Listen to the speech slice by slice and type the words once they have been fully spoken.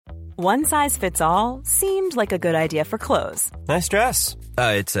One size fits all seemed like a good idea for clothes. Nice dress.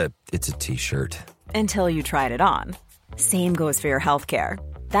 It's a t-shirt. Until you tried it on. Same goes for your healthcare.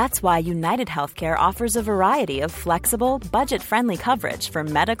 That's why United Healthcare offers a variety of flexible, budget-friendly coverage for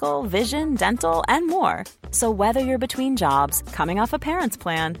medical, vision, dental, and more. So whether you're between jobs, coming off a parent's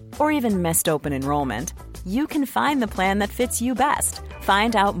plan, or even missed open enrollment, you can find the plan that fits you best.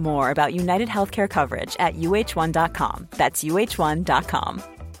 Find out more about United Healthcare coverage at uh1.com. That's uh1.com.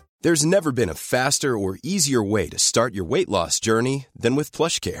 There's never been a faster or easier way to start your weight loss journey than with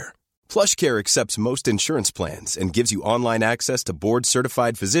PlushCare. PlushCare accepts most insurance plans and gives you online access to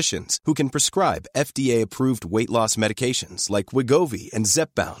board-certified physicians who can prescribe FDA-approved weight loss medications like Wegovy and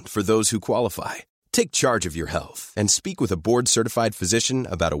Zepbound for those who qualify. Take charge of your health and speak with a board-certified physician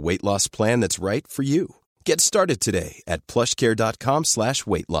about a weight loss plan that's right for you. Get started today at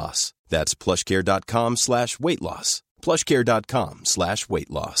plushcare.com/weight loss. That's plushcare.com/weight loss. plushcare.com/weight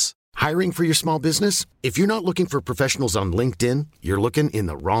loss. Hiring for your small business? If you're not looking for professionals on LinkedIn, you're looking in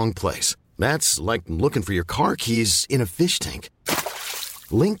the wrong place. That's like looking for your car keys in a fish tank.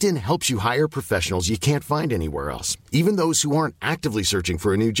 LinkedIn helps you hire professionals you can't find anywhere else, even those who aren't actively searching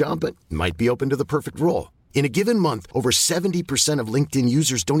for a new job but might be open to the perfect role. In a given month, over 70% of LinkedIn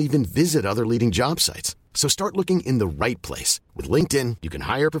users don't even visit other leading job sites. So start looking in the right place. With LinkedIn, you can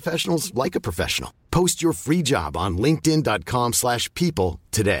hire professionals like a professional. Post your free job on linkedin.com/people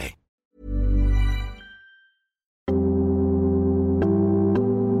today.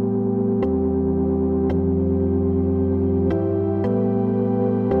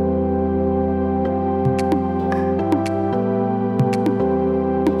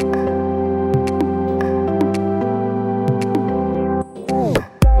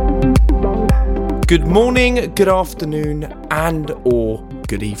 Good morning, good afternoon, and or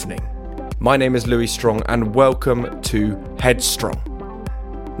good evening. My name is Louis Strong and welcome to Headstrong.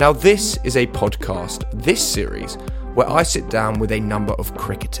 Now this is a podcast, this series, where I sit down with a number of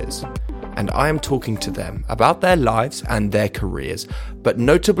cricketers and I am talking to them about their lives and their careers, but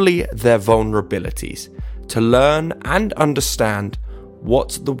notably their vulnerabilities, to learn and understand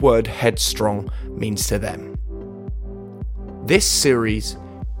what the word headstrong means to them. This series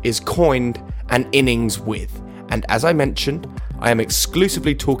is coined an innings with, and as I mentioned, I am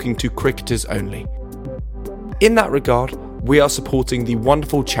exclusively talking to cricketers only. In that regard, we are supporting the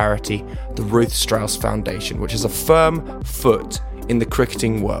wonderful charity, the Ruth Strauss Foundation, which is a firm foot in the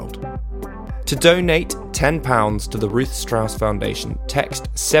cricketing world. To donate £10 to the Ruth Strauss Foundation, text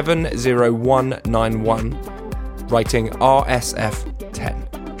 70191, writing RSF10.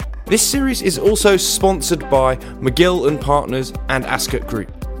 This series is also sponsored by McGill and Partners and Ascot Group.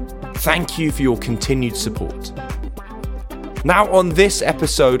 Thank you for your continued support. Now on this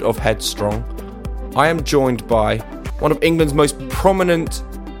episode of Headstrong, I am joined by one of England's most prominent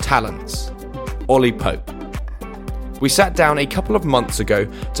talents, Ollie Pope. We sat down a couple of months ago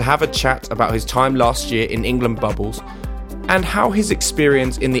to have a chat about his time last year in England bubbles and how his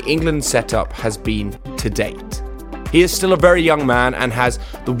experience in the England setup has been to date. He is still a very young man and has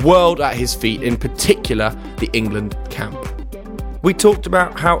the world at his feet, in particular the England camp. We talked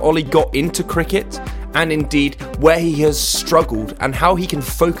about how Ollie got into cricket and indeed where he has struggled and how he can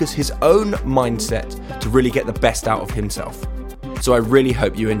focus his own mindset to really get the best out of himself. So I really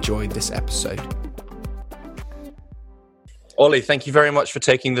hope you enjoyed this episode. Ollie, thank you very much for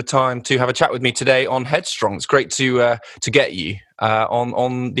taking the time to have a chat with me today on Headstrong. It's great to get you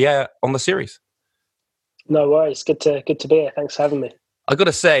on the series. No worries. Good to be here. Thanks for having me. I've got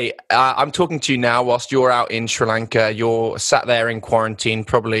to say, I'm talking to you now whilst you're out in Sri Lanka. You're sat there in quarantine,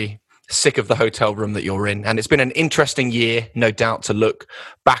 probably sick of the hotel room that you're in. And it's been an interesting year, no doubt, to look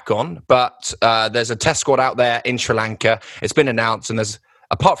back on. But there's a test squad out there in Sri Lanka. It's been announced, and there's,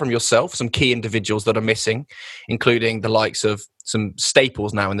 apart from yourself, some key individuals that are missing, including the likes of some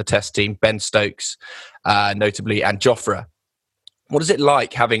staples now in the test team, Ben Stokes, notably, and Jofra. What is it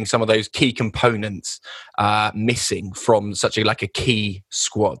like having some of those key components missing from such a key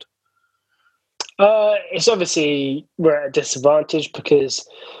squad? It's obviously we're at a disadvantage because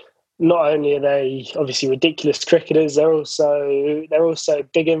not only are they obviously ridiculous cricketers, they're also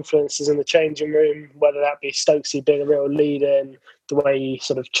big influences in the changing room, whether that be Stokesy being a real leader in the way he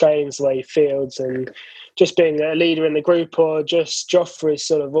sort of trains, the way he fields, and just being a leader in the group, or just Jofra's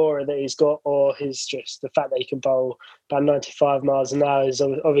sort of aura that he's got, or his just the fact that he can bowl about 95 miles an hour is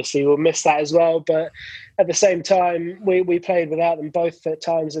obviously we'll miss that as well. But at the same time, we played without them both at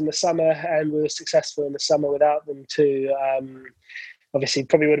times in the summer, and we were successful in the summer without them too. obviously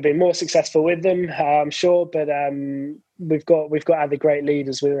probably would have been more successful with them, I'm sure. But we've got other great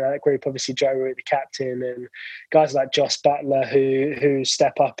leaders within that group. Obviously, Joe Root, the captain, and guys like Josh Butler who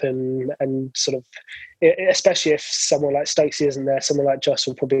step up and sort of, especially if someone like Stokesy isn't there, someone like Josh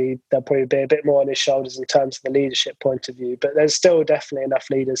they'll probably be a bit more on his shoulders in terms of the leadership point of view. But there's still definitely enough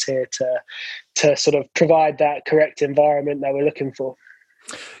leaders here to sort of provide that correct environment that we're looking for.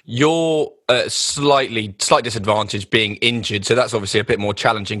 You're slight disadvantage being injured, so that's obviously a bit more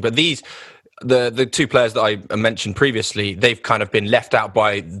challenging. But the two players that I mentioned previously, they've kind of been left out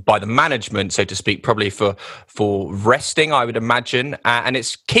by the management, so to speak, probably for resting, I would imagine. And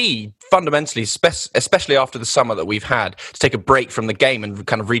it's key, fundamentally, especially after the summer that we've had, to take a break from the game and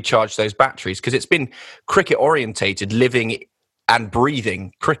kind of recharge those batteries, because it's been cricket orientated, living and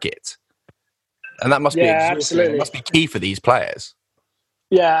breathing cricket, and that must be exhausting. Absolutely. It must be key for these players.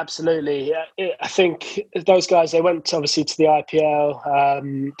 Yeah, absolutely. I think those guys, they went obviously to the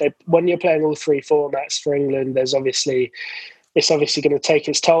IPL. When you're playing all three formats for England, it's obviously going to take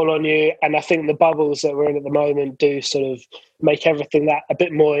its toll on you. And I think the bubbles that we're in at the moment do sort of make everything that a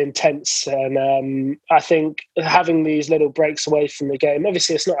bit more intense. And I think having these little breaks away from the game,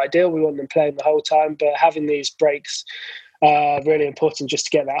 obviously it's not ideal. We want them playing the whole time, but having these breaks are really important just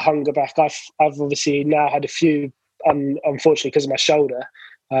to get that hunger back. I've obviously now had a few, unfortunately because of my shoulder,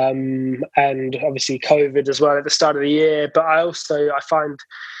 and obviously COVID as well at the start of the year. But I find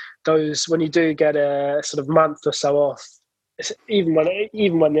those, when you do get a sort of month or so off, even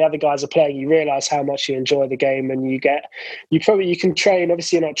when the other guys are playing, you realise how much you enjoy the game, and you can train.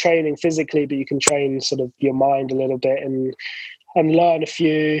 Obviously, you're not training physically, but you can train sort of your mind a little bit and learn a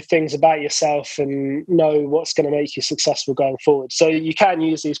few things about yourself and know what's going to make you successful going forward. So you can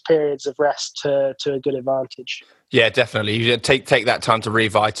use these periods of rest to a good advantage. Yeah, definitely. You take that time to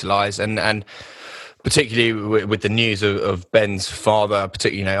revitalise, and particularly with the news of Ben's father,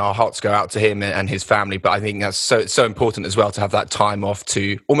 particularly, our hearts go out to him and his family. But I think that's so important as well, to have that time off,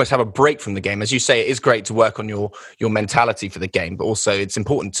 to almost have a break from the game. As you say, it is great to work on your mentality for the game, but also it's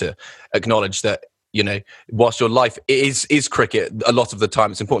important to acknowledge that, whilst your life is cricket, a lot of the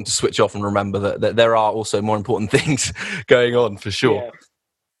time it's important to switch off and remember that there are also more important things going on, for sure.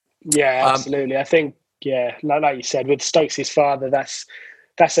 Yeah, absolutely. I think, like you said, with Stokesy's father,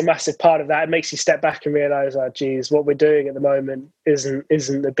 that's a massive part of that. It makes you step back and realise, oh, geez, what we're doing at the moment isn't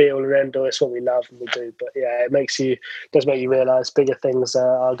the be all and end all. It's what we love and we do. But yeah, it does make you realise bigger things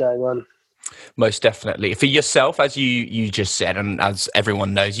are going on. Most definitely. For yourself, as you just said, and as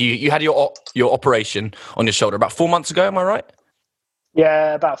everyone knows, you had your operation on your shoulder about 4 months ago, am I right?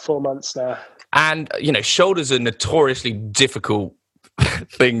 Yeah, about 4 months now. And, shoulders are notoriously difficult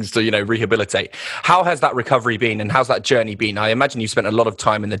things to, rehabilitate. How has that recovery been, and how's that journey been? I imagine you spent a lot of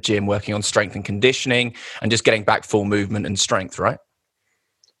time in the gym working on strength and conditioning and just getting back full movement and strength, right?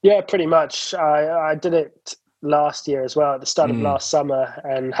 Yeah, pretty much. I did it last year as well, at the start of last summer,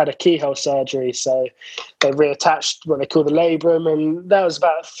 and had a keyhole surgery. So they reattached what they call the labrum, and that was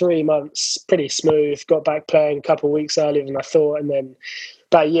about 3 months, pretty smooth. Got back playing a couple of weeks earlier than I thought, and then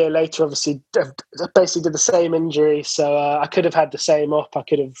about a year later, obviously, basically did the same injury. So I could have had the same op. I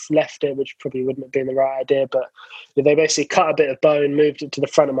could have left it, which probably wouldn't have been the right idea. But they basically cut a bit of bone, moved it to the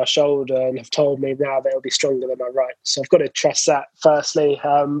front of my shoulder, and have told me now that it'll be stronger than my right. So I've got to trust that firstly.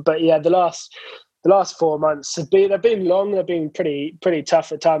 But yeah, the last 4 months they've been long. They've been pretty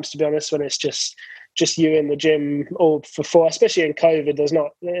tough at times, to be honest, when it's just you in the gym all for four, especially in COVID.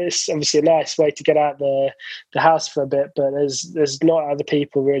 It's obviously a nice way to get out the house for a bit, but there's not other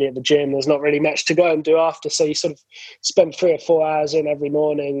people really at the gym. There's not really much to go and do after. So you sort of spend 3 or 4 hours in every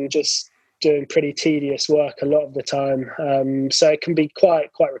morning just doing pretty tedious work a lot of the time. So it can be quite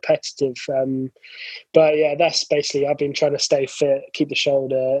repetitive. But yeah, that's basically, I've been trying to stay fit, keep the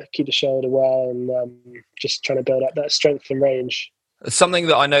shoulder well, and just trying to build up that strength and range. Something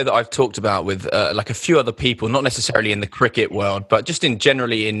that I know that I've talked about with like a few other people, not necessarily in the cricket world, but just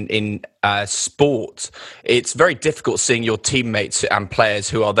generally in sport, it's very difficult seeing your teammates and players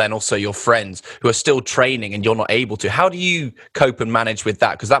who are then also your friends who are still training and you're not able to. How do you cope and manage with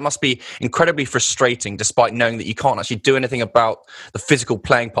that? Because that must be incredibly frustrating, despite knowing that you can't actually do anything about the physical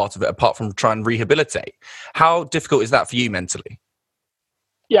playing part of it apart from try and rehabilitate. How difficult is that for you mentally?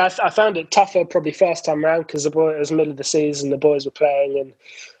 Yeah, I found it tougher probably first time round because it was middle of the season, the boys were playing, and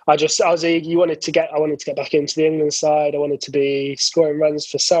I was eager. I wanted to get back into the England side. I wanted to be scoring runs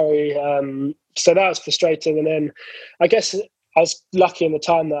for Surrey. So that was frustrating. And then I guess I was lucky in the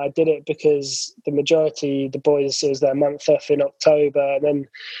time that I did it because the majority, the boys, it was their month off in October. And then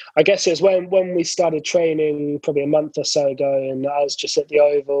I guess it was when we started training probably a month or so ago, and I was just at the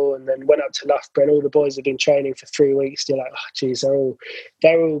Oval and then went up to Loughborough, and all the boys had been training for 3 weeks. You're like, oh, geez,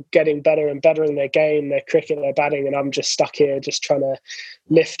 they're all getting better and better in their game, their cricket, their batting, and I'm just stuck here just trying to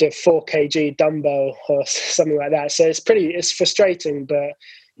lift a 4 kg dumbbell or something like that. So it's frustrating, but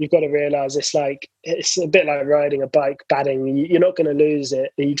you've got to realise it's a bit like riding a bike, batting. You're not going to lose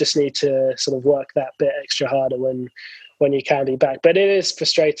it. You just need to sort of work that bit extra harder when you can be back. But it is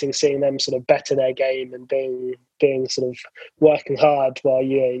frustrating seeing them sort of better their game and being sort of working hard while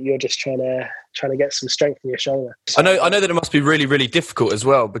you're just trying to get some strength in your shoulder. I know that it must be really, really difficult as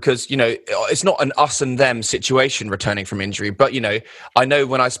well, because, you know, it's not an us and them situation returning from injury. But, you know, I know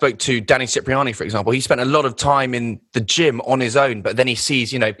when I spoke to Danny Cipriani, for example, he spent a lot of time in the gym on his own, but then he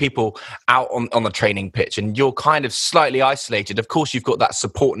sees, you know, people out on the training pitch, and you're kind of slightly isolated. Of course, you've got that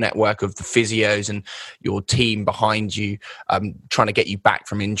support network of the physios and your team behind you, trying to get you back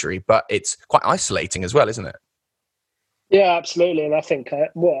from injury, but it's quite isolating as well, isn't it? Yeah, absolutely. And I think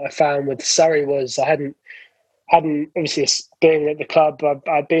what I found with Surrey was I hadn't obviously, being at the club,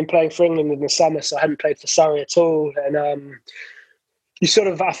 I'd been playing for England in the summer, so I hadn't played for Surrey at all. And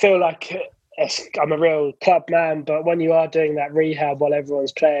I feel like I'm a real club man, but when you are doing that rehab while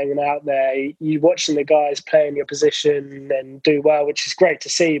everyone's playing and out there, you watching the guys play in your position and do well, which is great to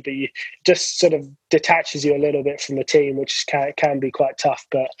see, but you just sort of detaches you a little bit from the team, which can be quite tough.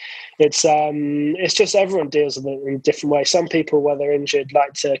 But it's just everyone deals with it in a different way. Some people, when they're injured,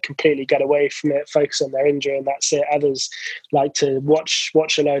 like to completely get away from it, focus on their injury, and that's it. Others like to watch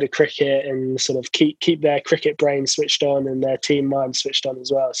a load of cricket and sort of keep their cricket brain switched on and their team mind switched on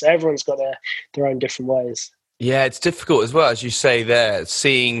as well. So everyone's got their own different ways. Yeah, it's difficult as well, as you say there,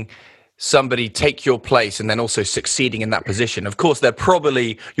 seeing somebody take your place and then also succeeding in that position. Of course, they're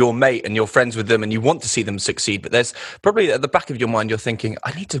probably your mate and you're friends with them and you want to see them succeed, but there's probably at the back of your mind, you're thinking,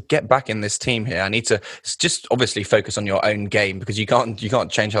 I need to get back in this team here. I need to just obviously focus on your own game, because you can't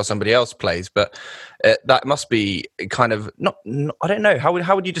change how somebody else plays. But that must be kind of I don't know. How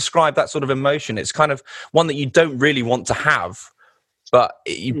would you describe that sort of emotion? It's kind of one that you don't really want to have, but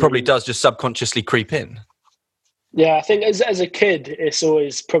it probably does just subconsciously creep in. Yeah, I think as a kid, it's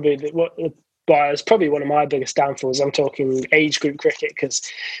always probably it's probably one of my biggest downfalls. I'm talking age group cricket, because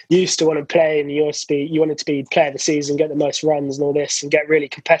you used to want to play and you wanted to be player of the season, get the most runs and all this, and get really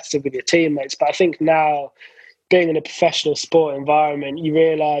competitive with your teammates. But I think now, being in a professional sport environment, you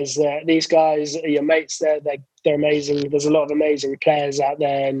realise that these guys are your mates. They're amazing. There's a lot of amazing players out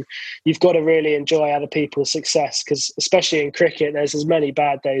there, and you've got to really enjoy other people's success, because especially in cricket, there's as many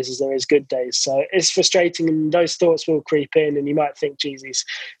bad days as there is good days. So it's frustrating, and those thoughts will creep in, and you might think, geez, he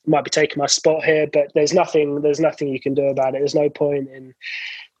might be taking my spot here, but there's nothing you can do about it. There's no point in.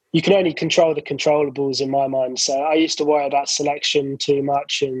 You can only control the controllables in my mind. So I used to worry about selection too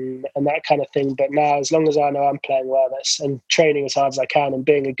much and that kind of thing. But now, as long as I know I'm playing well and training as hard as I can and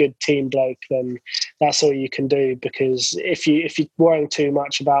being a good team bloke, then that's all you can do. Because if you're worrying too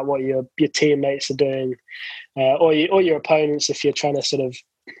much about what your teammates are doing, or your opponents, if you're trying to sort of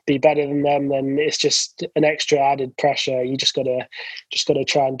be better than them, then it's just an extra added pressure. You just gotta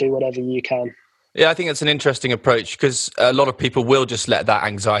try and do whatever you can. Yeah, I think that's an interesting approach, because a lot of people will just let that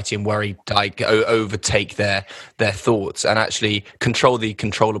anxiety and worry overtake their thoughts and actually control the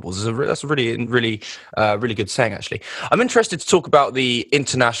controllables. That's a really good saying, actually. I'm interested to talk about the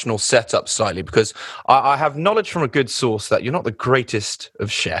international setup slightly, because I have knowledge from a good source that you're not the greatest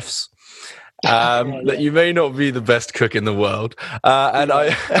of chefs. That you may not be the best cook in the world, and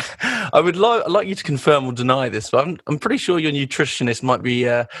I would like you to confirm or deny this, but I'm pretty sure your nutritionist might be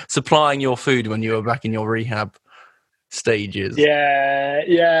supplying your food when you were back in your rehab stages.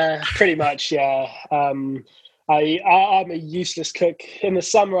 Yeah, pretty much. Yeah, I'm a useless cook. In the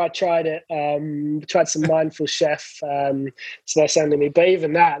summer, I tried it. Tried some Mindful Chef, so they're sending me. But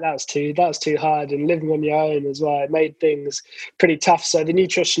even that was too hard. And living on your own as well, it made things pretty tough. So the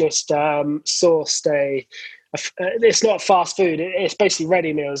nutritionist sourced it's not fast food. It's basically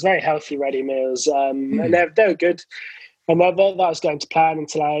ready meals, very healthy ready meals, and they were good. And that was going to plan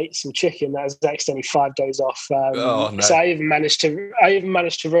until I ate some chicken. That was accidentally 5 days off. No. So I even managed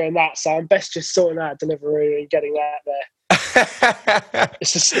to ruin that. So I'm best just sorting out delivery and getting that there.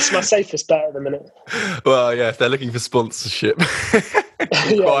 It's my safest bet at the minute. Well, yeah, if they're looking for sponsorship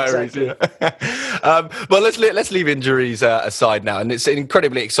inquiries. Yeah, exactly. Well, let's leave injuries aside now, and it's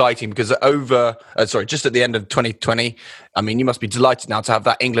incredibly exciting because just at the end of 2020, I mean, you must be delighted now to have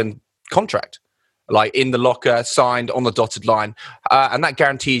that England contract. like in the locker, signed on the dotted line. And that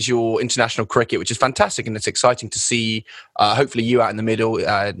guarantees your international cricket, which is fantastic. And it's exciting to see, hopefully, you out in the middle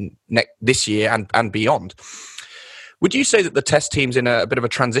this year and beyond. Would you say that the Test team's in a bit of a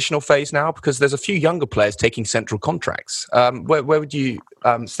transitional phase now? Because there's a few younger players taking central contracts. Where would you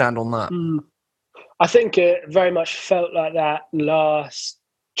stand on that? I think it very much felt like that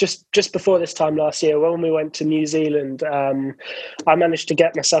just before this time last year when we went to New Zealand. I managed to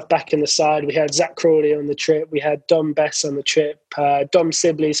get myself back in the side. We had Zach Crawley on the trip. We had Dom Bess on the trip. Dom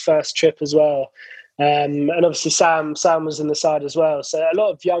Sibley's first trip as well. And obviously Sam was in the side as well. So a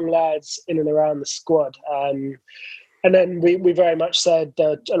lot of young lads in and around the squad. And then we very much said, there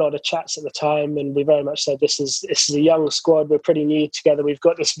were a lot of chats at the time, and we very much said, this is a young squad. We're pretty new together. We've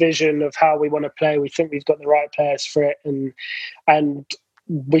got this vision of how we want to play. We think we've got the right players for it. And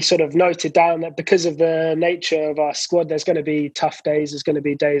we sort of noted down that because of the nature of our squad, there's going to be tough days. There's going to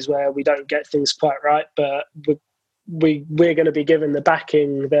be days where we don't get things quite right, but we're going to be given the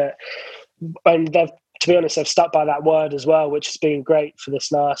backing that, and to be honest, I've stuck by that word as well, which has been great for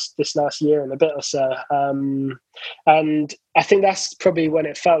this last year and a bit or so. And I think that's probably when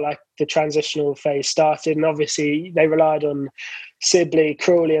it felt like the transitional phase started. And obviously they relied on Sibley,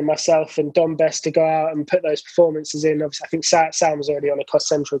 Crawley and myself and Dom Bess to go out and put those performances in. Obviously, I think Sam was already on a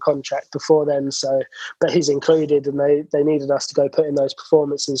cost-central contract before then, but he's included, and they needed us to go put in those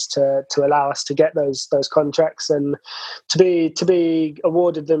performances to allow us to get those contracts. And to be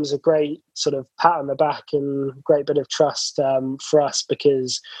awarded them is a great sort of pat on the back and great bit of trust for us,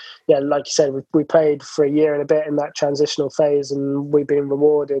 because, yeah, like you said, we played for a year and a bit in that transitional phase, and we've been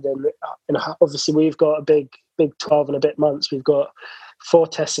rewarded. And obviously, we've got a big 12 and a bit months. We've got 4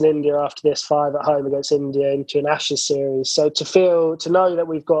 tests in India after this, 5 at home against India into an Ashes series. So to know that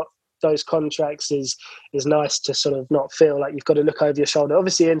we've got those contracts is nice, to sort of not feel like you've got to look over your shoulder.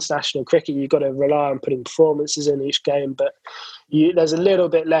 Obviously, international cricket, you've got to rely on putting performances in each game, but there's a little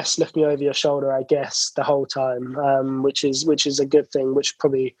bit less looking over your shoulder, I guess, the whole time, which is a good thing, which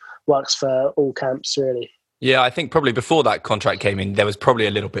probably works for all camps, really. Yeah, I think probably before that contract came in, there was probably a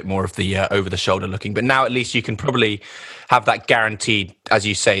little bit more of the over-the-shoulder looking. But now at least you can probably have that guaranteed, as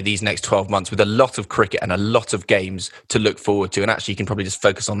you say, these next 12 months with a lot of cricket and a lot of games to look forward to. And actually you can probably just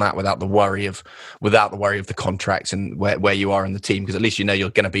focus on that without the worry of the contracts and where you are in the team, because at least you know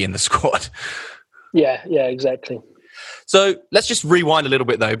you're going to be in the squad. Yeah, exactly. So let's just rewind a little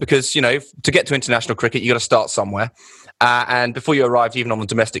bit, though, because, to get to international cricket, you got to start somewhere. And before you arrived, even on the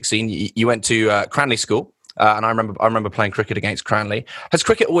domestic scene, you went to Cranley School. And I remember playing cricket against Cranley. Has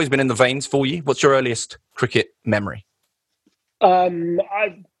cricket always been in the veins for you? What's your earliest cricket memory?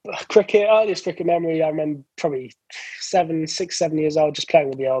 Earliest cricket memory, I remember probably 7 years old, just playing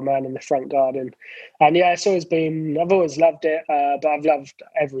with the old man in the front garden. And yeah, I've always loved it, but I've loved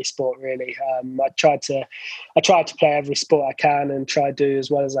every sport, really. I try to play every sport I can and try to do as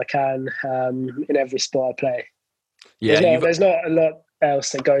well as I can in every sport I play. Yeah, there's not a lot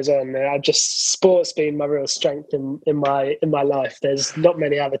else that goes on. Sports being my real strength in my life. There's not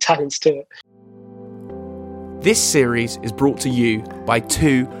many other talents to it. This series is brought to you by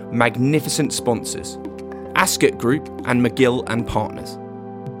 2 magnificent sponsors, Ascot Group and McGill and Partners.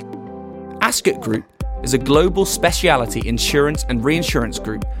 Ascot Group is a global specialty insurance and reinsurance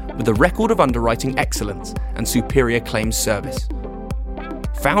group with a record of underwriting excellence and superior claims service.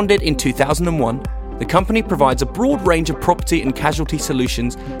 Founded in 2001, the company provides a broad range of property and casualty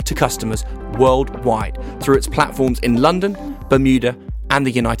solutions to customers worldwide through its platforms in London, Bermuda, and the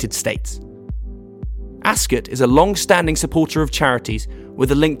United States. Ascot is a long-standing supporter of charities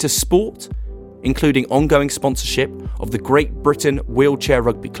with a link to sport, including ongoing sponsorship of the Great Britain Wheelchair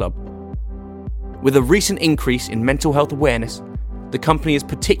Rugby Club. With a recent increase in mental health awareness, the company is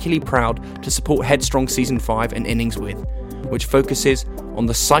particularly proud to support Headstrong Season 5 and Innings With, which focuses on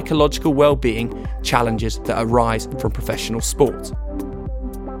the psychological well-being challenges that arise from professional sport.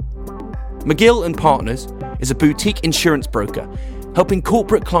 McGill and Partners is a boutique insurance broker helping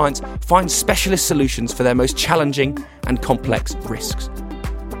corporate clients find specialist solutions for their most challenging and complex risks.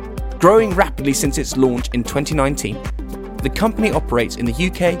 Growing rapidly since its launch in 2019, the company operates in the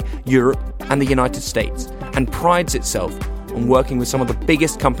UK, Europe, and the United States and prides itself on working with some of the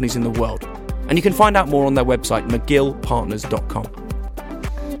biggest companies in the world. And you can find out more on their website, mcgillpartners.com.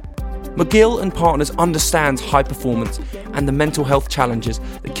 McGill and Partners understands high performance and the mental health challenges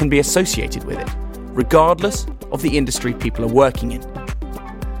that can be associated with it, regardless of the industry people are working in.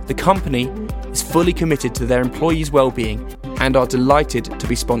 The company is fully committed to their employees' well-being and are delighted to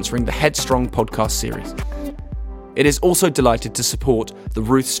be sponsoring the Headstrong podcast series. It is also delighted to support the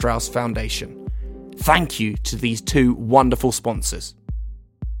Ruth Strauss Foundation. Thank you to these 2 wonderful sponsors.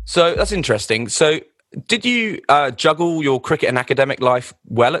 So that's interesting. So did you juggle your cricket and academic life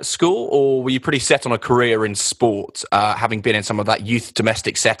well at school, or were you pretty set on a career in sport, having been in some of that youth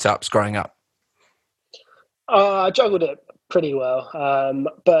domestic setups growing up? I juggled it pretty well,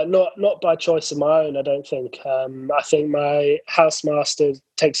 but not by choice of my own. I don't think. I think my housemaster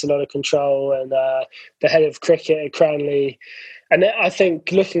takes a lot of control, and the head of cricket at Cranley. And I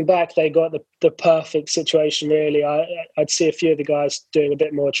think looking back, they got the perfect situation, really. I'd see a few of the guys doing a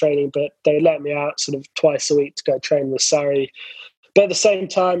bit more training, but they let me out sort of twice a week to go train with Surrey. But at the same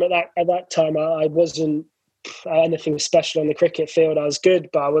time, at that time, I wasn't anything special on the cricket field. I was good,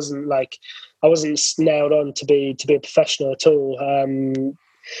 but I wasn't nailed on to be a professional at all.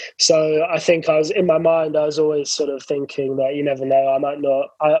 So I think in my mind, I was always sort of thinking that you never know, I might not.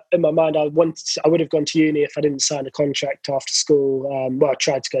 In my mind, I would have gone to uni if I didn't sign a contract after school. I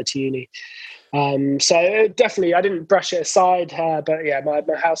tried to go to uni. So definitely, I didn't brush it aside. But yeah, my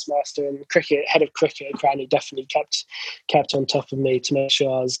housemaster and head of cricket at Cranley definitely kept on top of me to make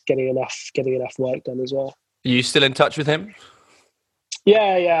sure I was getting enough work done as well. Are you still in touch with him?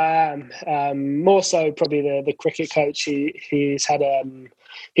 Yeah, I am. More so, probably the cricket coach. He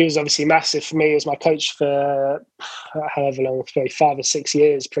was obviously massive for me. He was my coach for however long, probably 5 or 6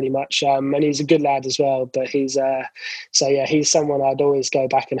 years, pretty much. And he's a good lad as well. But he's someone I'd always go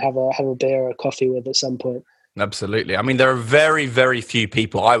back and have a beer or a coffee with at some point. Absolutely. I mean, there are very, very few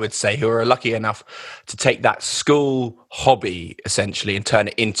people, I would say, who are lucky enough to take that school hobby, essentially, and turn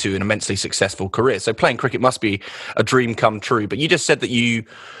it into an immensely successful career. So playing cricket must be a dream come true. But you just said that you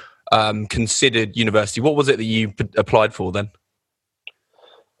considered university. What was it that you applied for then?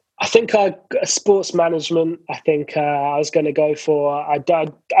 I think sports management. I think I was going to go for. I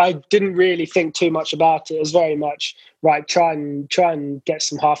didn't really think too much about it. It was very much right. Try and get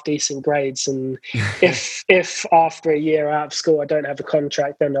some half decent grades, and if after a year out of school I don't have a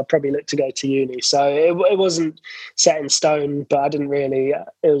contract, then I'll probably look to go to uni. So it wasn't set in stone, but I didn't really.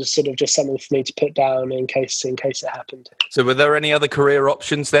 It was sort of just something for me to put down in case it happened. So were there any other career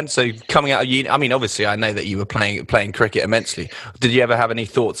options then? So coming out of uni, I mean, obviously I know that you were playing cricket immensely. Did you ever have any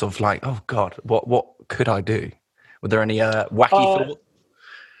thoughts of like, oh God, what could I do? Were there any wacky thoughts?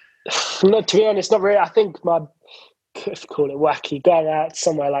 No, to be honest, not really. I think if you call it wacky, going out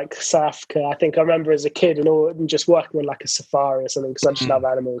somewhere like South Africa. I think I remember as a kid and just working on like a safari or something because I just love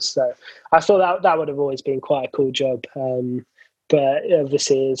animals. So I thought that would have always been quite a cool job. But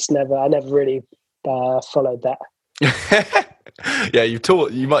obviously, I never really followed that. Yeah,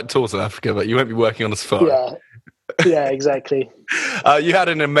 you might tour South Africa, but you won't be working on a safari. Yeah, exactly. You had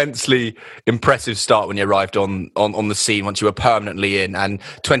an immensely impressive start when you arrived on the scene once you were permanently in, and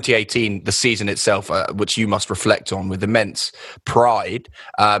 2018, the season itself, which you must reflect on with immense pride,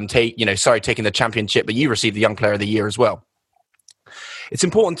 taking the championship, but you received the Young Player of the Year as well. It's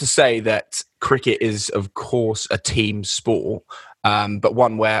important to say that cricket is, of course, a team sport, but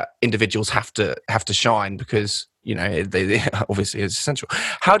one where individuals have to shine because they obviously is essential.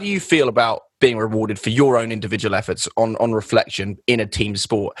 How do you feel about being rewarded for your own individual efforts on reflection in a team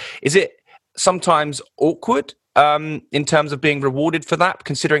sport? Is it sometimes awkward in terms of being rewarded for that,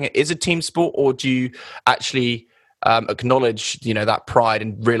 considering it is a team sport, or do you actually acknowledge that pride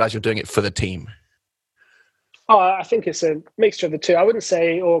and realize you're doing it for the team? Oh, I think it's a mixture of the two. I wouldn't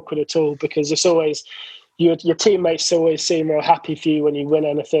say awkward at all because it's always your teammates always seem real happy for you when you win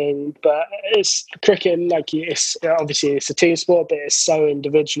anything. But it's cricket, it's obviously it's a team sport, but it's so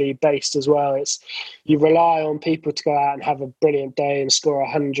individually based as well. You rely on people to go out and have a brilliant day and score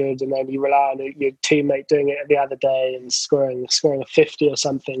 100, and then you rely on your teammate doing it the other day and scoring a 50 or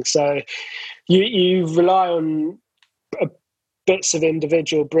something. So you rely on bits of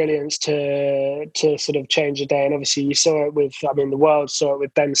individual brilliance to sort of change a day. And obviously you saw it the world saw it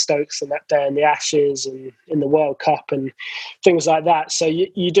with Ben Stokes on that day in the Ashes and in the World Cup and things like that. So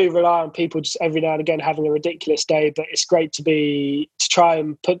you do rely on people just every now and again having a ridiculous day, but it's great to try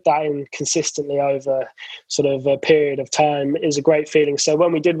and put that in consistently over sort of a period of time is a great feeling. So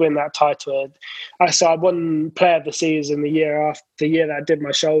when we did win that title, I won Player of the Season the year that I did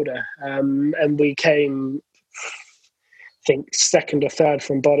my shoulder, and we came, I think, second or third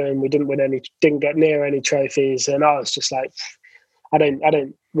from bottom. We didn't get near any trophies, and I was just like, I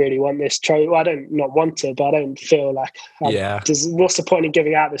don't really want this trophy. Well, I don't not want it, but I don't feel like what's the point in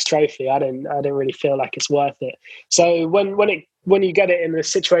giving out this trophy? I don't really feel like it's worth it. So when you get it in a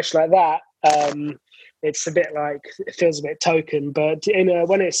situation like that, it's a bit like, it feels a bit token. But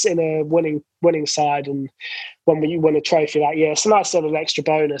when it's in a winning side, and when you win a trophy that year, it's a nice little extra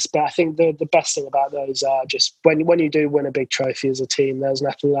bonus. But I think the best thing about those are just when you do win a big trophy as a team, there's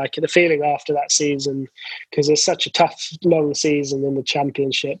nothing like it. The feeling after that season, because it's such a tough, long season in the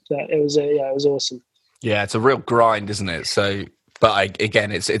championship, that it was awesome. Yeah, it's a real grind, isn't it? So. But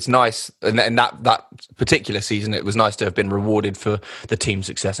again, it's nice, and that particular season, it was nice to have been rewarded for the team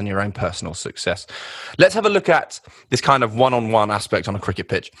success and your own personal success. Let's have a look at this kind of one-on-one aspect on a cricket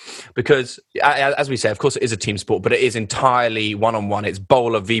pitch, because as we say, of course, it is a team sport, but it is entirely one-on-one. It's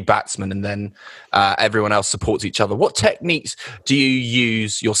bowler v batsman, and then everyone else supports each other. What techniques do you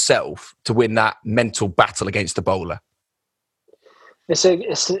use yourself to win that mental battle against the bowler? It's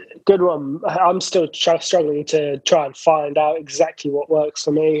a good one. I'm still struggling to try and find out exactly what works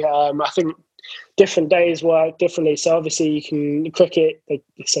for me. I think different days work differently. So obviously, you can cricket, they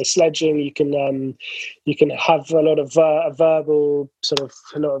say sledging. You can have a lot of verbal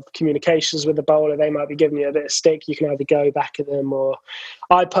a lot of communications with the bowler. They might be giving you a bit of stick. You can either go back at them, or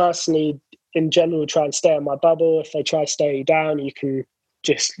I personally, in general, try and stay in my bubble. If they try to stay you down, you can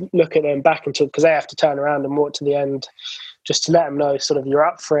just look at them back until, because they have to turn around and walk to the end, just to let them know you're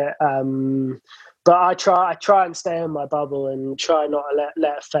up for it. But I try and stay in my bubble and try not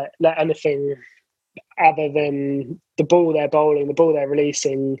to let anything other than the ball they're bowling, the ball they're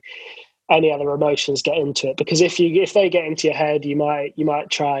releasing, any other emotions get into it. Because if they get into your head, you might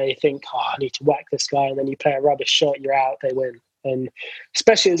think, I need to whack this guy, and then you play a rubbish shot, you're out, they win. And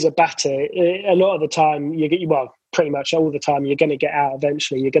especially as a batter, a lot of the time pretty much all the time, you're going to get out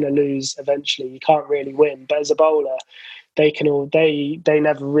eventually. You're going to lose eventually. You can't really win. But as a bowler, they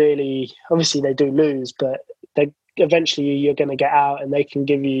never really, obviously they do lose, but eventually you're going to get out, and they can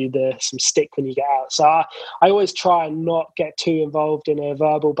give you some stick when you get out. So I always try and not get too involved in a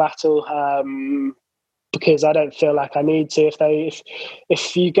verbal battle, because I don't feel like I need to.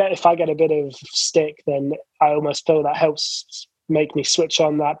 If I get a bit of stick, then I almost feel that helps make me switch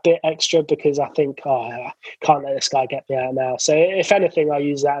on that bit extra, because I think, I can't let this guy get me out now. So if anything, I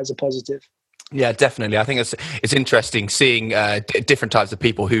use that as a positive. Yeah, definitely. I think it's interesting seeing different types of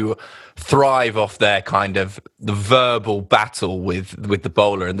people who thrive off their kind of the verbal battle with the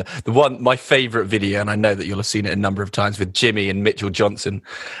bowler. And my favourite video, and I know that you'll have seen it a number of times, with Jimmy and Mitchell Johnson,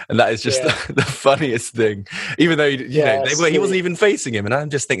 and that is just the funniest thing. Even though he wasn't even facing him, and I'm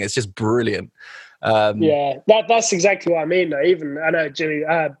just thinking it's just brilliant. That's exactly what I mean. Though. Even I know Jimmy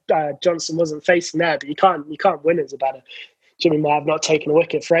Johnson wasn't facing there, but you can't win as a batter. Jimmy might have not taken a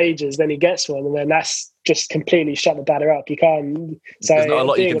wicket for ages, then he gets one, and then that's just completely shut the batter up. You can't. So there's not a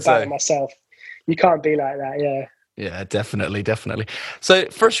lot you can say. Myself, you can't be like that. Yeah. Yeah, definitely. So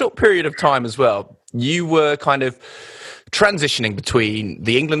for a short period of time as well, you were kind of transitioning between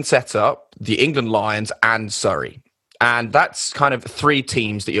the England setup, the England Lions, and Surrey. And that's kind of three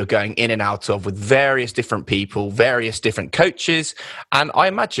teams that you're going in and out of, with various different people, various different coaches. And I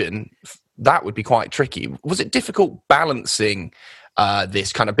imagine that would be quite tricky. Was it difficult balancing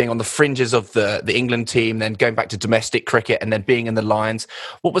this kind of being on the fringes of the England team, then going back to domestic cricket, and then being in the Lions?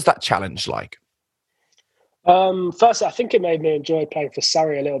 What was that challenge like? First, I think it made me enjoy playing for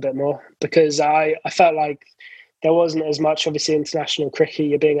Surrey a little bit more, because I felt like there wasn't as much, obviously, international cricket.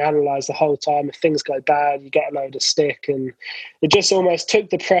 You're being analysed the whole time. If things go bad, you get a load of stick. And it just almost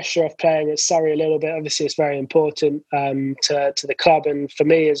took the pressure off playing at Surrey a little bit. Obviously, it's very important to the club and for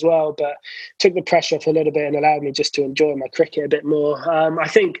me as well, but took the pressure off a little bit and allowed me just to enjoy my cricket a bit more. I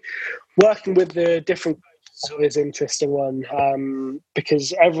think working with the different coaches is always an interesting one,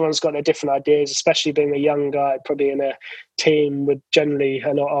 because everyone's got their different ideas, especially being a young guy, probably in a team with generally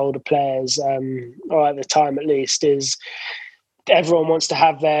a lot older players, or at the time at least, is everyone wants to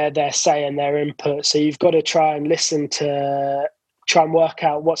have their say and their input. So you've got to try and try and work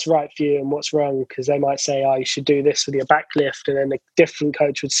out what's right for you and what's wrong, because they might say, you should do this with your backlift, and then a different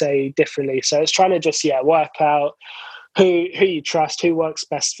coach would say differently. So it's trying to just work out who you trust, who works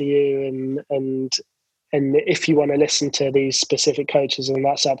best for you, and if you want to listen to these specific coaches, and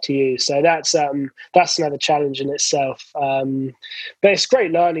that's up to you. So that's another challenge in itself. But it's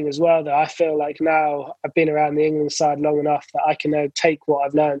great learning as well, that I feel like now I've been around the England side long enough that I can now take what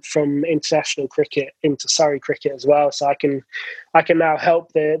I've learned from international cricket into Surrey cricket as well. So I can now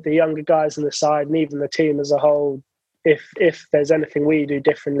help the younger guys on the side, and even the team as a whole, if there's anything we do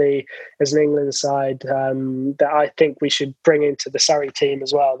differently as an England side that I think we should bring into the Surrey team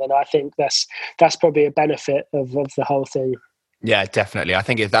as well, then I think that's probably a benefit of the whole thing. Yeah, definitely. I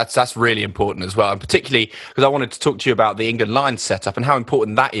think that's really important as well, and particularly because I wanted to talk to you about the England Lions setup and how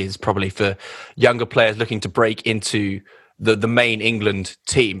important that is probably for younger players looking to break into the main England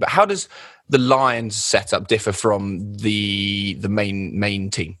team. But how does the Lions setup differ from the main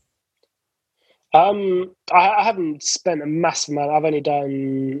team? I haven't spent a massive amount.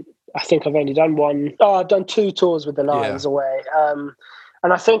 I think I've only done one. Oh, I've done 2 tours with the Lions away.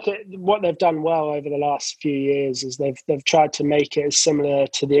 And I think what they've done well over the last few years is they've tried to make it as similar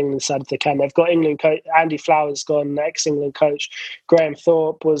to the England side as they can. They've got England coach Andy Flower's gone, ex-England coach. Graham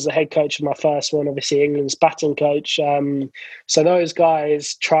Thorpe was the head coach of my first one, obviously England's batting coach. So those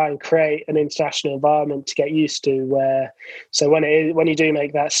guys try and create an international environment to get used to. So when you do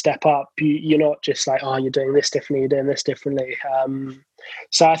make that step up, you're not just like, oh, you're doing this differently, you're doing this differently.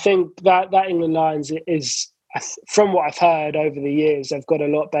 So I think that England Lions is, from what I've heard over the years, they've got a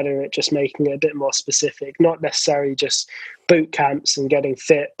lot better at just making it a bit more specific, not necessarily just boot camps and getting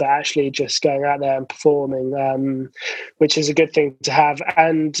fit, but actually just going out there and performing, which is a good thing to have.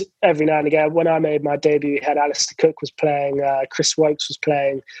 And every now and again, when I made my debut, we had Alistair Cook was playing, Chris Wokes was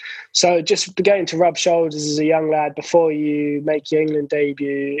playing. So just getting to rub shoulders as a young lad before you make your England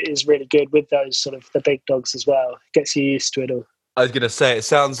debut is really good with those sort of the big dogs as well. It gets you used to it all. I was going to say, it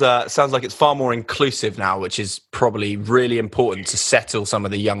sounds like it's far more inclusive now, which is probably really important to settle some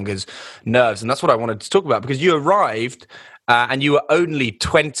of the youngers' nerves. And that's what I wanted to talk about, because you arrived and you were only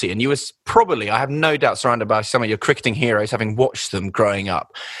 20, and you were probably, I have no doubt, surrounded by some of your cricketing heroes, having watched them growing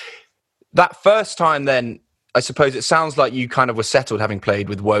up. That first time then, I suppose it sounds like you kind of were settled, having played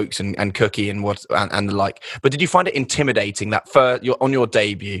with Wokes and Cookie and the like. But did you find it intimidating that on your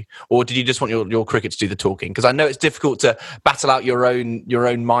debut, or did you just want your cricket to do the talking? Because I know it's difficult to battle out your own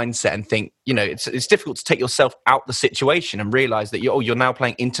mindset and think, it's difficult to take yourself out the situation and realise that you're now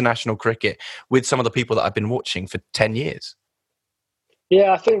playing international cricket with some of the people that I've been watching for 10 years.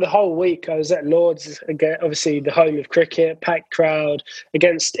 Yeah, I think the whole week I was at Lords, again, obviously the home of cricket, packed crowd,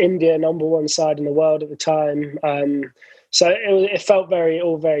 against India, number 1 side in the world at the time. So it felt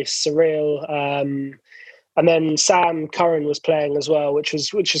all very surreal. And then Sam Curran was playing as well, which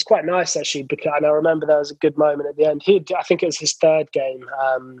was quite nice actually. And I remember there was a good moment at the end. I think it was his 3rd game.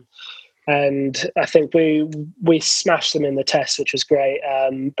 And I think we smashed them in the test, which was great.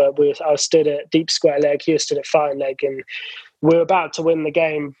 But I was stood at deep square leg, he was stood at fine leg, and we were about to win the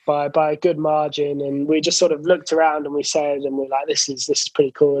game by a good margin. And we just sort of looked around and we were like, this is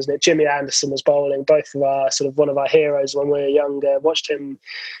pretty cool, isn't it? Jimmy Anderson was bowling, both of our sort of one of our heroes when we were younger. Watched him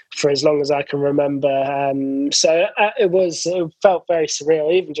for as long as I can remember. So it felt very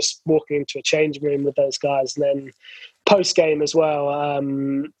surreal, even just walking into a changing room with those guys. And then post game as well,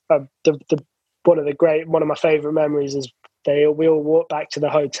 one of my favourite memories is we all walked back to the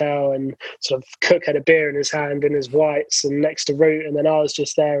hotel, and sort of Cook had a beer in his hand in his whites and next to Root, and then I was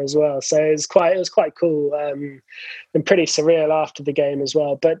just there as well. So it was quite cool and pretty surreal after the game as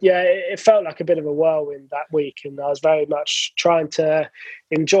well. But yeah, it felt like a bit of a whirlwind that week, and I was very much trying to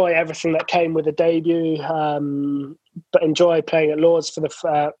enjoy everything that came with the debut, but enjoy playing at Lords for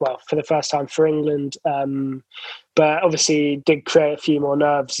the first time for England. But obviously did create a few more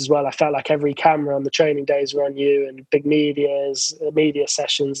nerves as well. I felt like every camera on the training days were on you, and big media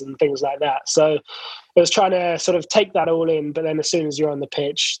sessions and things like that. So it was trying to sort of take that all in, but then as soon as you're on the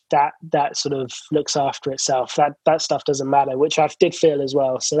pitch, that sort of looks after itself. That stuff doesn't matter, which I did feel as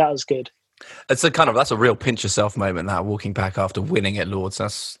well. So that was good. That's a real pinch yourself moment, that walking back after winning at Lords.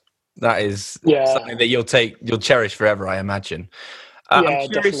 That is something that you'll cherish forever, I imagine. I'm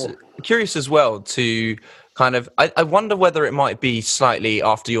curious as well to kind of, I wonder whether it might be slightly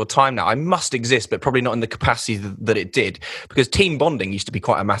after your time now. I must exist, but probably not in the capacity that it did, because team bonding used to be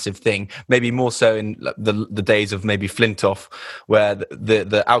quite a massive thing, maybe more so in the days of maybe Flintoff, where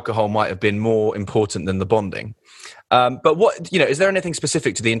the alcohol might have been more important than the bonding. But what, is there anything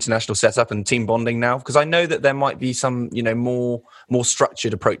specific to the international setup and team bonding now? Because I know that there might be some, more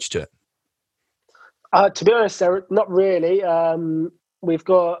structured approach to it. To be honest, not really. We've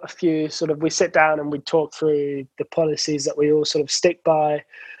got a few we sit down and we talk through the policies that we all sort of stick by.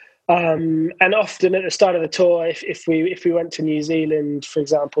 And often at the start of the tour, if we went to New Zealand, for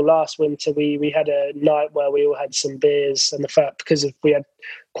example, last winter, we had a night where we all had some beers, and because we had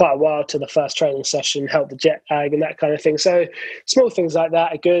quite a while to the first training session, helped the jet lag and that kind of thing. So small things like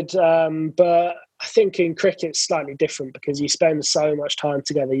that are good. But I think in cricket it's slightly different, because you spend so much time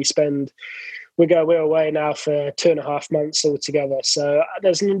together. We're away now for 2.5 months altogether. So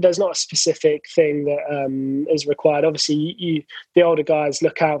there's not a specific thing that is required. Obviously, the older guys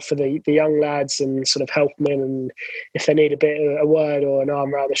look out for the young lads and sort of help them in, and if they need a word or an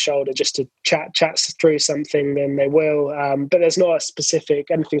arm around the shoulder just to chat through something, then they will. But there's not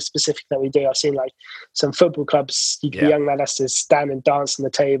anything specific that we do. I've seen like some football clubs, the young lad has to stand and dance on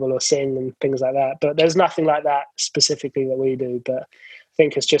the table or sing and things like that. But there's nothing like that specifically that we do. But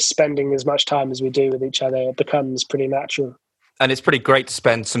think it's just spending as much time as we do with each other. It becomes pretty natural. And it's pretty great to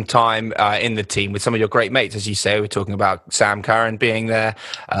spend some time in the team with some of your great mates, as you say. We're talking about Sam Curran being there,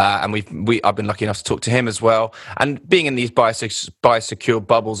 and I've been lucky enough to talk to him as well. And being in these biosecure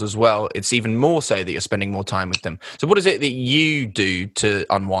bubbles as well, it's even more so that you're spending more time with them. So what is it that you do to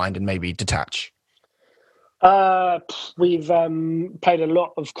unwind and maybe detach? We've played a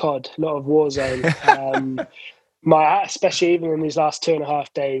lot of COD, a lot of Warzone. Especially even in these last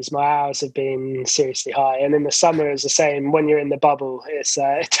 2.5 days, my hours have been seriously high. And in the summer, it's the same. When you're in the bubble, it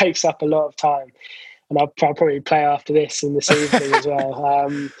takes up a lot of time. And I'll probably play after this and this evening as well.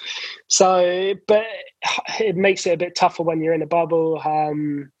 But it makes it a bit tougher when you're in a bubble.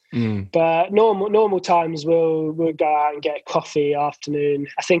 But normal times we'll go out and get a coffee afternoon.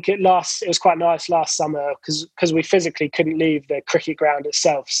 I think it was quite nice last summer because we physically couldn't leave the cricket ground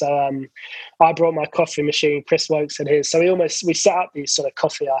itself. So I brought my coffee machine. Chris Wokes had his. So we set up these sort of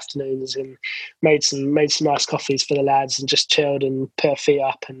coffee afternoons and made some nice coffees for the lads and just chilled and put our feet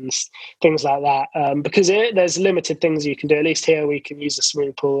up and things like that. Because there's limited things you can do. At least here we can use the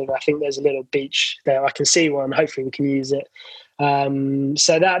swimming pool, and I think there's a little beach there. I can see one. Hopefully we can use it.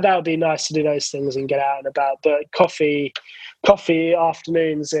 So that would be nice to do those things and get out and about. But coffee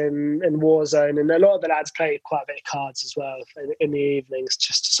afternoons in Warzone, and a lot of the lads play quite a bit of cards as well in the evenings,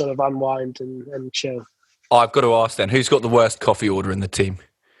 just to sort of unwind and chill. Oh, I've got to ask then, who's got the worst coffee order in the team?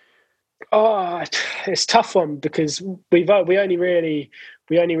 Oh, it's a tough one because we only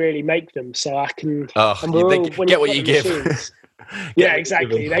really make them, so I can. Get what you give. Yeah,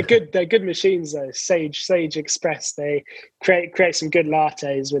 exactly. They're good machines though. Sage Express. They create some good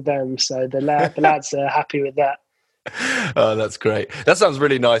lattes with them, so the lads are happy with that. Oh, that's great. That sounds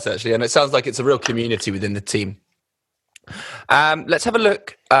really nice, actually, and it sounds like it's a real community within the team. Let's have a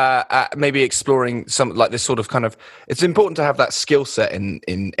look at maybe exploring some like this sort of kind of. It's important to have that skill set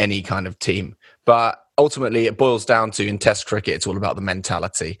in any kind of team, but ultimately it boils down to in Test cricket, it's all about the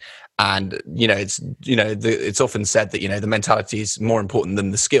mentality. And it's often said that the mentality is more important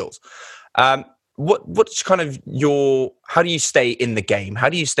than the skills. What's kind of how do you stay in the game? How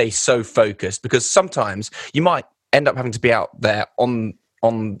do you stay so focused? Because sometimes you might end up having to be out there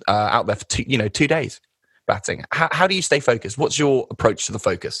out there for 2 days batting. How do you stay focused? What's your approach to the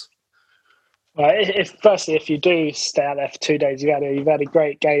focus? If you do stay out there for 2 days, you've had a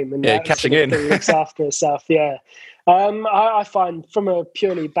great game, and catching in looks after itself. Yeah, I find from a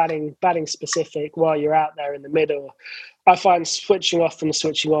purely batting specific, while you're out there in the middle, I find switching off and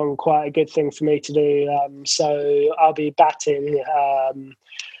switching on quite a good thing for me to do. So I'll be batting.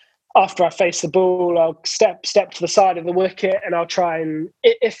 After I face the ball, I'll step to the side of the wicket, and I'll try and,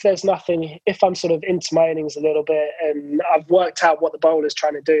 if there's nothing, if I'm sort of into my innings a little bit and I've worked out what the bowler's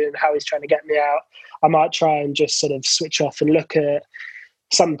trying to do and how he's trying to get me out, I might try and just sort of switch off and look at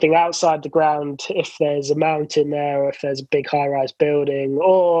something outside the ground, if there's a mountain there or if there's a big high-rise building,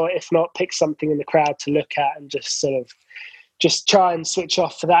 or if not, pick something in the crowd to look at and just try and switch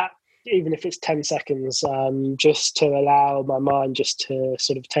off for that, even if it's 10 seconds, just to allow my mind just to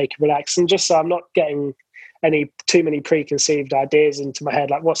sort of take a relax, and just so I'm not getting too many preconceived ideas into my head,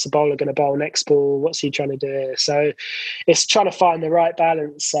 like what's the bowler going to bowl next ball, what's he trying to do here. So it's trying to find the right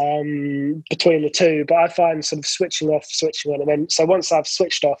balance between the two. But I find sort of switching off, switching on, and then so once I've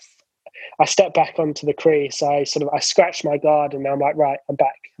switched off, I step back onto the crease. I scratch my guard, and I'm like, right,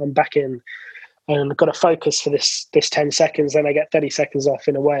 I'm back in. And I've got to focus for this 10 seconds, then I get 30 seconds off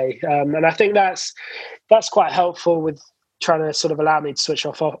in a way. And I think that's quite helpful with trying to sort of allow me to switch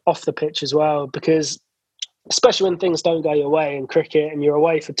off the pitch as well, because especially when things don't go your way in cricket and you're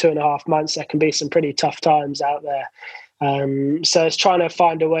away for 2.5 months, there can be some pretty tough times out there. So it's trying to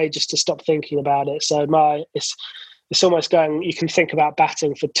find a way just to stop thinking about it. So it's almost going, you can think about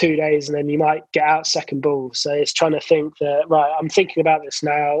batting for 2 days and then you might get out second ball. So it's trying to think that, right, I'm thinking about this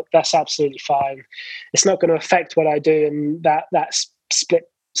now. That's absolutely fine. It's not going to affect what I do in that split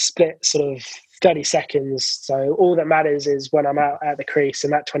sort of 30 seconds. So all that matters is when I'm out at the crease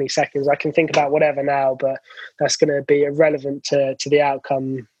in that 20 seconds, I can think about whatever now, but that's going to be irrelevant to the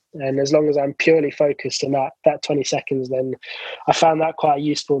outcome. And as long as I'm purely focused in that 20 seconds, then I found that quite a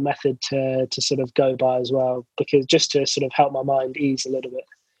useful method to sort of go by as well, because just to sort of help my mind ease a little bit.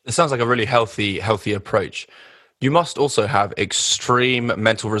 It sounds like a really healthy approach. You must also have extreme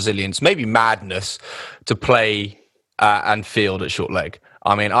mental resilience, maybe madness, to play and field at short leg.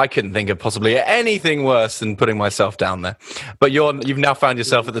 I mean, I couldn't think of possibly anything worse than putting myself down there. But you've now found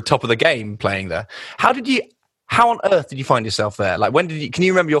yourself at the top of the game playing there. How on earth did you find yourself there? Like, can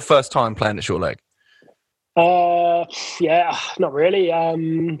you remember your first time playing at short leg? Yeah, not really.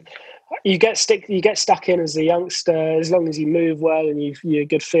 you get stuck in as a youngster as long as you move well and you're a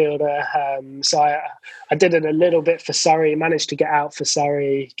good fielder. So I did it a little bit for Surrey, managed to get out for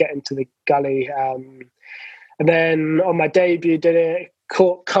Surrey, get into the gully, and then on my debut did it.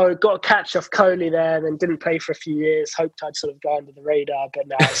 Got a catch off Coley there, then didn't play for a few years. Hoped I'd sort of go under the radar, but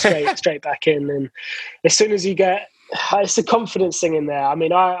now straight back in. And as soon as you get, it's a confidence thing in there. I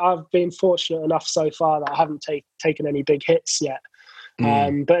mean, I've been fortunate enough so far that I haven't taken any big hits yet.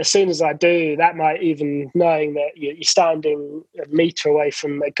 But as soon as I do, that might, even knowing that you're standing a metre away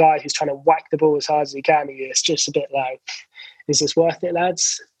from a guy who's trying to whack the ball as hard as he can, it's just a bit like, is this worth it,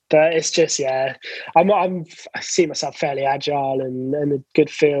 lads? But it's just, I see myself fairly agile and a good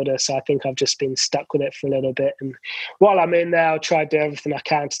fielder, so I think I've just been stuck with it for a little bit. And while I'm in there, I'll try to do everything I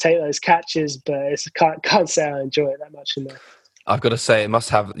can to take those catches, but can't say I enjoy it that much in there. I've got to say, you must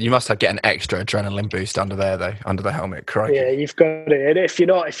have get an extra adrenaline boost under there, though, under the helmet. Crikey. Yeah, you've got it. If you're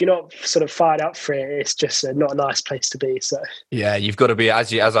not sort of fired up for it, it's just not a nice place to be. So yeah, you've got to be,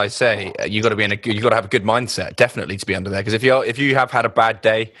 as I say, you've got to have a good mindset, definitely, to be under there. Because if you have had a bad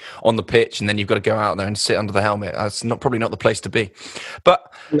day on the pitch and then you've got to go out there and sit under the helmet, that's probably not the place to be.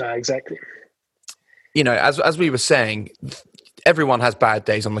 But no, exactly. As we were saying, everyone has bad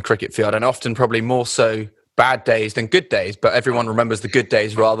days on the cricket field, and often probably more so bad days than good days, but everyone remembers the good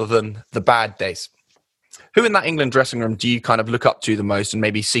days rather than the bad days. Who in that England dressing room do you kind of look up to the most and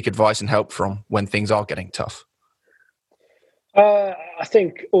maybe seek advice and help from when things are getting tough? I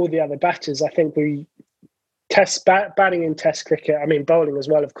think all the other batters. I think we batting in Test cricket. I mean, bowling as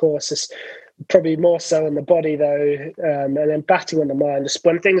well, of course, is probably more so on the body though, and then batting on the mind. Just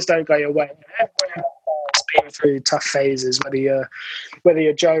when things don't go your way. Been through tough phases, whether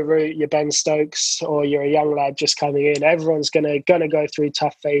you're Joe Root, you're Ben Stokes, or you're a young lad just coming in. Everyone's gonna go through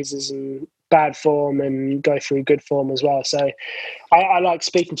tough phases and bad form, and go through good form as well. So I like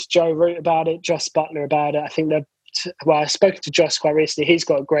speaking to Joe Root about it, Jos Buttler about it. I think I spoke to Jos quite recently. He's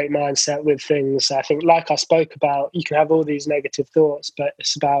got a great mindset with things. I think, like I spoke about, you can have all these negative thoughts, but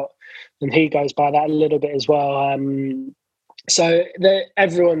it's about, and he goes by that a little bit as well. So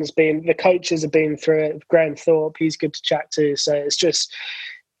the coaches have been through it. Graham Thorpe, he's good to chat to. So it's just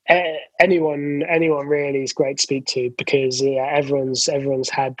anyone really is great to speak to, because everyone's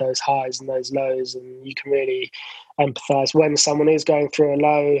had those highs and those lows, and you can really empathise when someone is going through a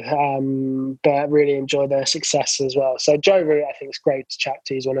low, but really enjoy their success as well. So Joe Root, I think, is great to chat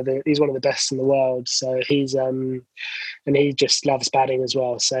to. He's one of the best in the world. So he's and he just loves batting as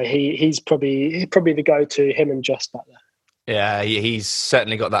well. So he's probably the go-to, him and Jos Buttler. Yeah, he's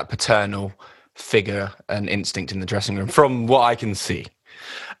certainly got that paternal figure and instinct in the dressing room, from what I can see,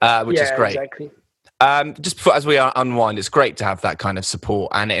 which is great. Exactly. Just before, as we unwind, it's great to have that kind of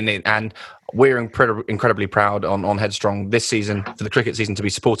support, and we're incredibly proud on Headstrong this season, for the cricket season, to be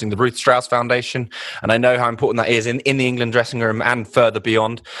supporting the Ruth Strauss Foundation, and I know how important that is in the England dressing room and further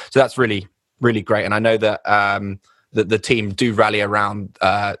beyond. So that's really, really great, and I know that that the team do rally around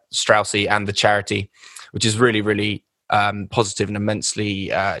Straussy and the charity, which is really, really positive and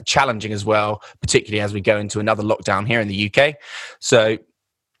immensely challenging as well, particularly as we go into another lockdown here in the UK. So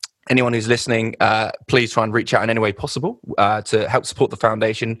anyone who's listening, please try and reach out in any way possible to help support the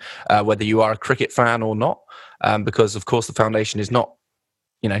foundation, whether you are a cricket fan or not, because of course the foundation is not,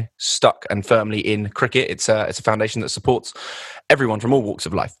 stuck and firmly in cricket. It's a foundation that supports everyone from all walks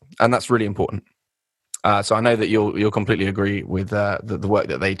of life, and that's really important. So I know that you'll completely agree with the work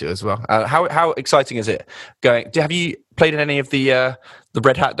that they do as well. How exciting is it going? Have you played in any of the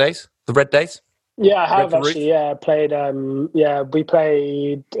Red Hat days, the Red Days? Yeah, I have actually. Yeah, played. We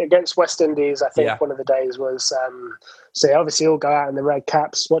played against West Indies. I think one of the days was. So obviously, all go out in the red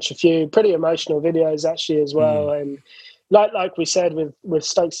caps, watch a few pretty emotional videos actually as well. And like we said with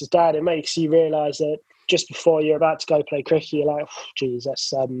Stokes' dad, it makes you realise that just before you're about to go play cricket, you're like, oh, geez,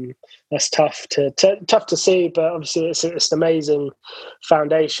 that's tough to see. But obviously, it's an amazing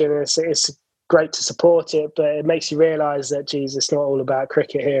foundation. It's great to support it, but it makes you realise that, geez, it's not all about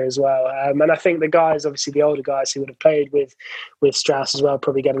cricket here as well. And I think the guys, obviously the older guys who would have played with Strauss as well,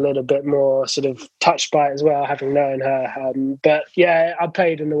 probably get a little bit more sort of touched by it as well, having known her. But yeah, I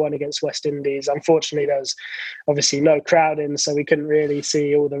played in the one against West Indies. Unfortunately, there was obviously no crowd in, so we couldn't really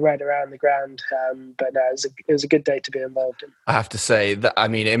see all the red around the ground. But no, it was a good day to be involved in. I have to say that, I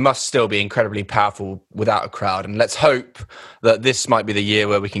mean, it must still be incredibly powerful without a crowd. And let's hope that this might be the year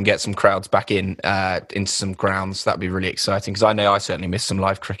where we can get some crowds back into some grounds. That'd be really exciting, because I know I certainly miss some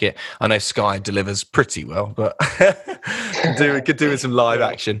live cricket. I know Sky delivers pretty well, but could do with some live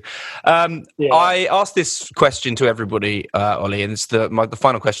action. I asked this question to everybody, Ollie, and it's the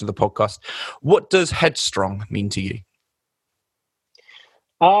final question of the podcast. What does Headstrong mean to you?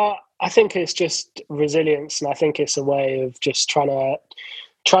 I I think it's just resilience, and I think it's a way of just trying to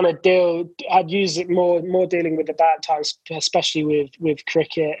deal. I'd use it more dealing with the bad times, especially with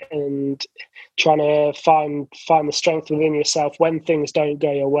cricket, and trying to find the strength within yourself when things don't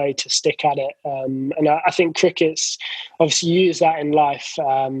go your way to stick at it. And I think cricket's obviously use that in life,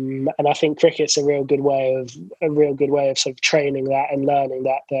 and I think cricket's a real good way of sort of training that and learning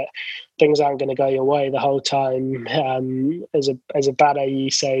that things aren't going to go your way the whole time. As a batter, you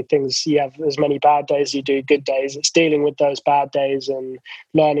say things, you have as many bad days as you do good days. It's dealing with those bad days and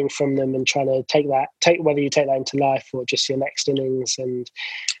learning from them and trying to take whether you take that into life or just your next innings and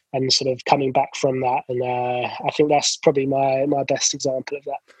sort of coming back from that. And I think that's probably my best example of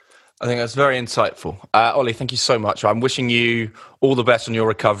that. I think that's very insightful. Ollie, thank you so much. I'm wishing you all the best on your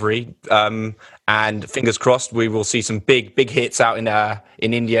recovery. And fingers crossed, we will see some big hits out in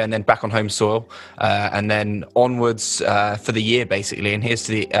India and then back on home soil. And then onwards for the year, basically. And here's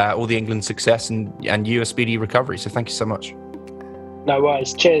to all the England success and you a speedy recovery. So thank you so much. No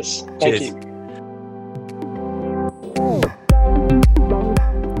worries. Cheers. Thank you.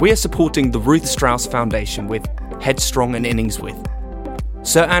 We are supporting the Ruth Strauss Foundation with Headstrong and Innings With.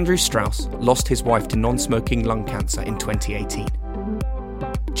 Sir Andrew Strauss lost his wife to non-smoking lung cancer in 2018.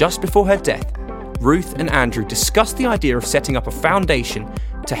 Just before her death, Ruth and Andrew discussed the idea of setting up a foundation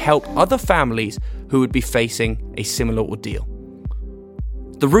to help other families who would be facing a similar ordeal.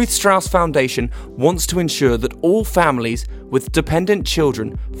 The Ruth Strauss Foundation wants to ensure that all families with dependent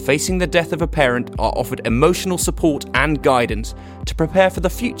children facing the death of a parent are offered emotional support and guidance to prepare for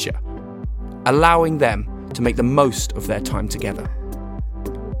the future, allowing them to make the most of their time together.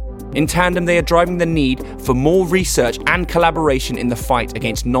 In tandem, they are driving the need for more research and collaboration in the fight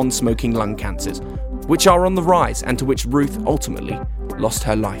against non-smoking lung cancers, which are on the rise and to which Ruth ultimately lost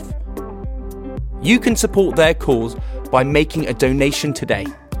her life. You can support their cause by making a donation today.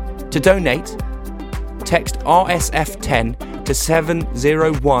 To donate, text RSF10 to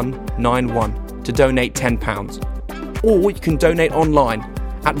 70191 to donate £10. Or you can donate online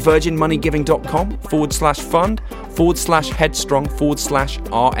at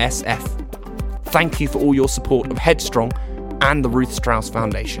virginmoneyGiving.com/fund/headstrong/RSF. Thank you for all your support of Headstrong and the Ruth Strauss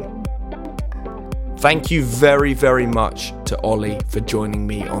Foundation. Thank you very, very much to Ollie for joining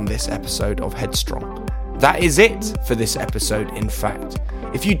me on this episode of Headstrong. That is it for this episode, in fact.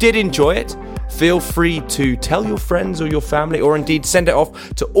 If you did enjoy it, feel free to tell your friends or your family, or indeed send it off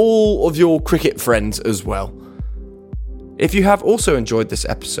to all of your cricket friends as well. If you have also enjoyed this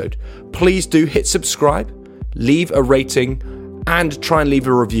episode, please do hit subscribe, leave a rating, and try and leave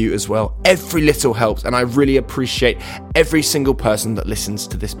a review as well. Every little helps, and I really appreciate every single person that listens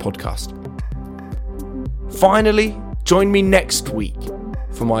to this podcast. Finally, join me next week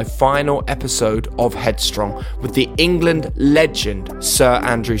for my final episode of Headstrong with the England legend Sir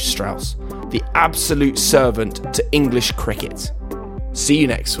Andrew Strauss, the absolute servant to English cricket. See you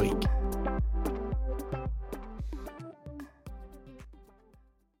next week.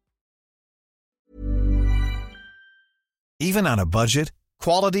 Even on a budget,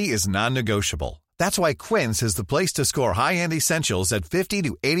 quality is non-negotiable. That's why Quince is the place to score high-end essentials at 50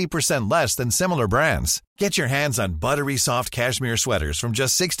 to 80% less than similar brands. Get your hands on buttery soft cashmere sweaters from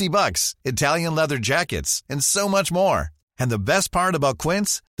just $60, Italian leather jackets, and so much more. And the best part about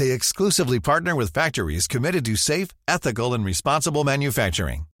Quince, they exclusively partner with factories committed to safe, ethical, and responsible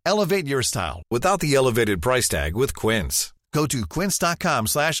manufacturing. Elevate your style without the elevated price tag with Quince. Go to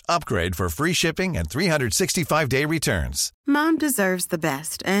quince.com/upgrade for free shipping and 365-day returns. Mom deserves the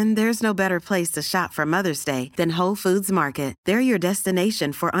best, and there's no better place to shop for Mother's Day than Whole Foods Market. They're your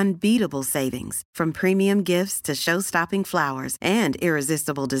destination for unbeatable savings, from premium gifts to show-stopping flowers and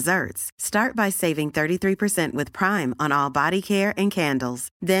irresistible desserts. Start by saving 33% with Prime on all body care and candles.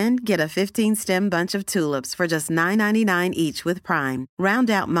 Then get a 15-stem bunch of tulips for just $9.99 each with Prime. Round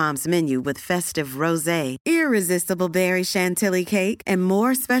out Mom's menu with festive rosé, irresistible berry chantilly cake, and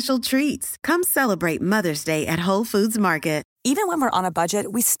more special treats. Come celebrate Mother's Day at Whole Foods Market. Even when we're on a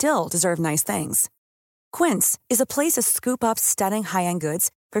budget, we still deserve nice things. Quince is a place to scoop up stunning high-end goods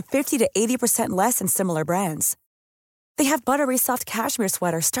for 50 to 80% less than similar brands. They have buttery soft cashmere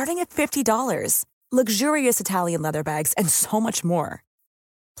sweaters starting at $50, luxurious Italian leather bags, and so much more.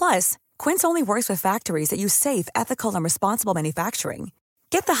 Plus, Quince only works with factories that use safe, ethical, and responsible manufacturing.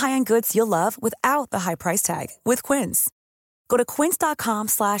 Get the high-end goods you'll love without the high price tag with Quince. Go to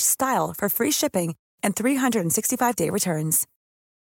quince.com/style for free shipping and 365-day returns.